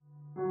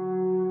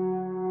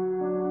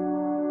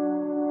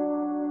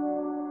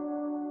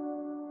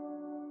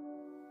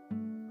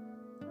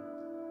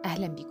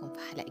أهلا بكم في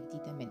حلقة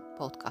جديدة من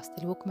بودكاست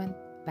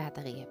الووكمان بعد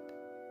غياب.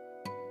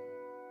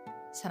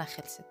 سنة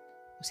خلصت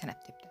وسنة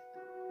بتبدأ،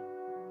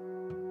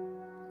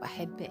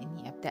 وأحب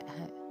أني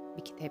أبدأها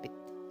بكتابة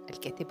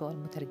الكاتبة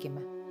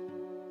والمترجمة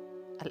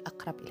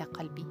الأقرب إلى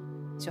قلبي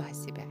سهى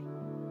السباعي.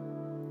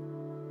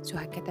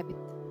 سهى كتبت: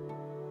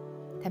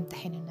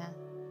 تمتحننا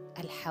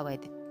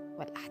الحوادث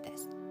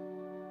والأحداث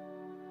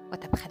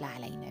وتبخل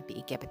علينا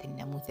بإجابة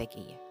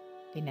نموذجية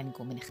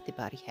لننجو من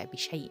اختبارها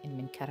بشيء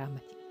من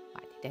كرامة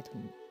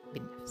واعتداد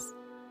بالنفس.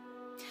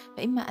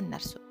 فإما أن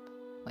نرسب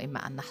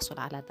وإما أن نحصل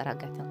على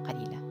درجات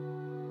قليلة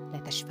لا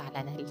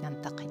تشفع لنا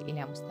لننتقل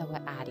إلى مستوى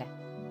أعلى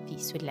في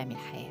سلم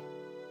الحياة،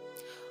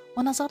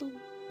 ونظل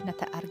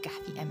نتأرجح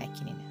في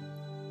أماكننا،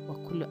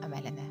 وكل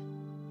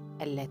أملنا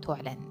ألا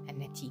تعلن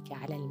النتيجة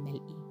على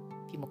الملء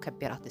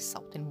بمكبرات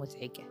الصوت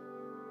المزعجة،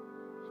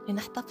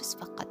 لنحتفظ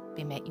فقط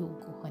بماء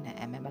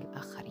وجوهنا أمام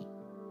الآخرين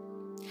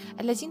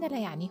الذين لا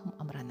يعنيهم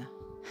أمرنا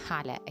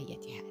على أي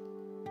حال.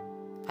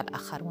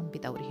 فالآخرون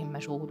بدورهم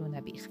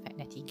مشغولون بإخفاء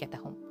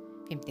نتيجتهم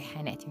في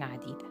امتحانات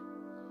عديدة،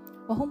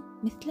 وهم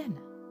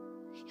مثلنا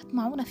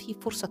يطمعون في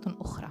فرصة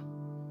أخرى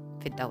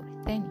في الدور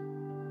الثاني.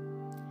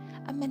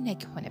 أما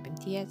الناجحون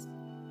بامتياز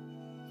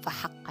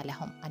فحق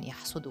لهم أن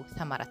يحصدوا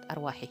ثمرة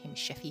أرواحهم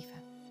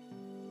الشفيفة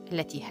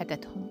التي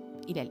هدتهم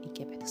إلى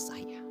الإجابة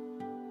الصحيحة.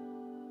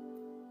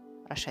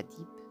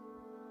 الديب،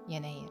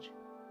 يناير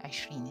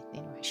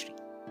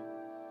 2022.